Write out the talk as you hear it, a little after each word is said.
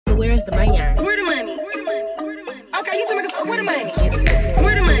where's the money? Where the money? Okay, you tell me where the money?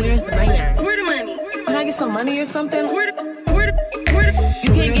 Where the money? Where's the money? Where the money? Can I get some money or something? Where the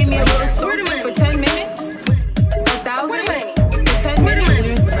You can't give me a little story for 10 minutes? 1,000? For 10 minutes?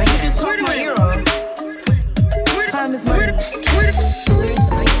 You just talk my ear off. Time is money.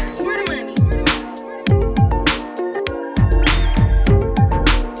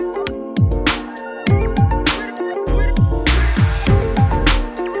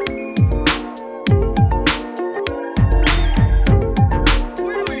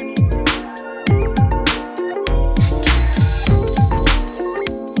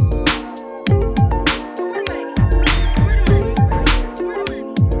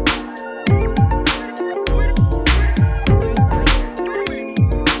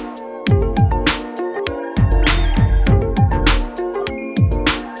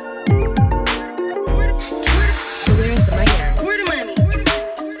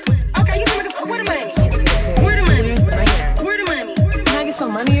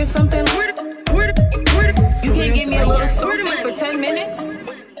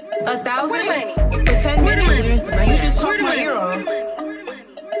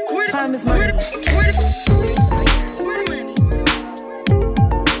 Time is money.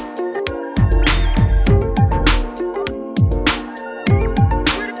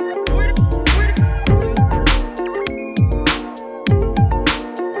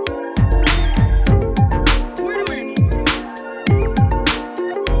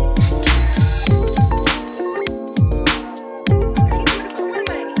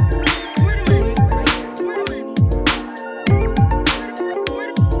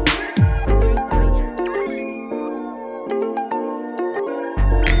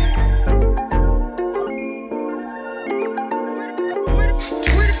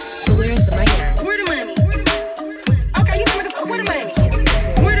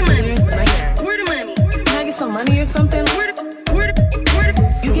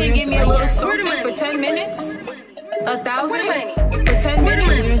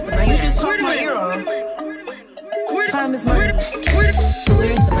 Time is money. Where's the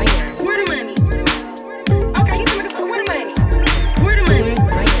money?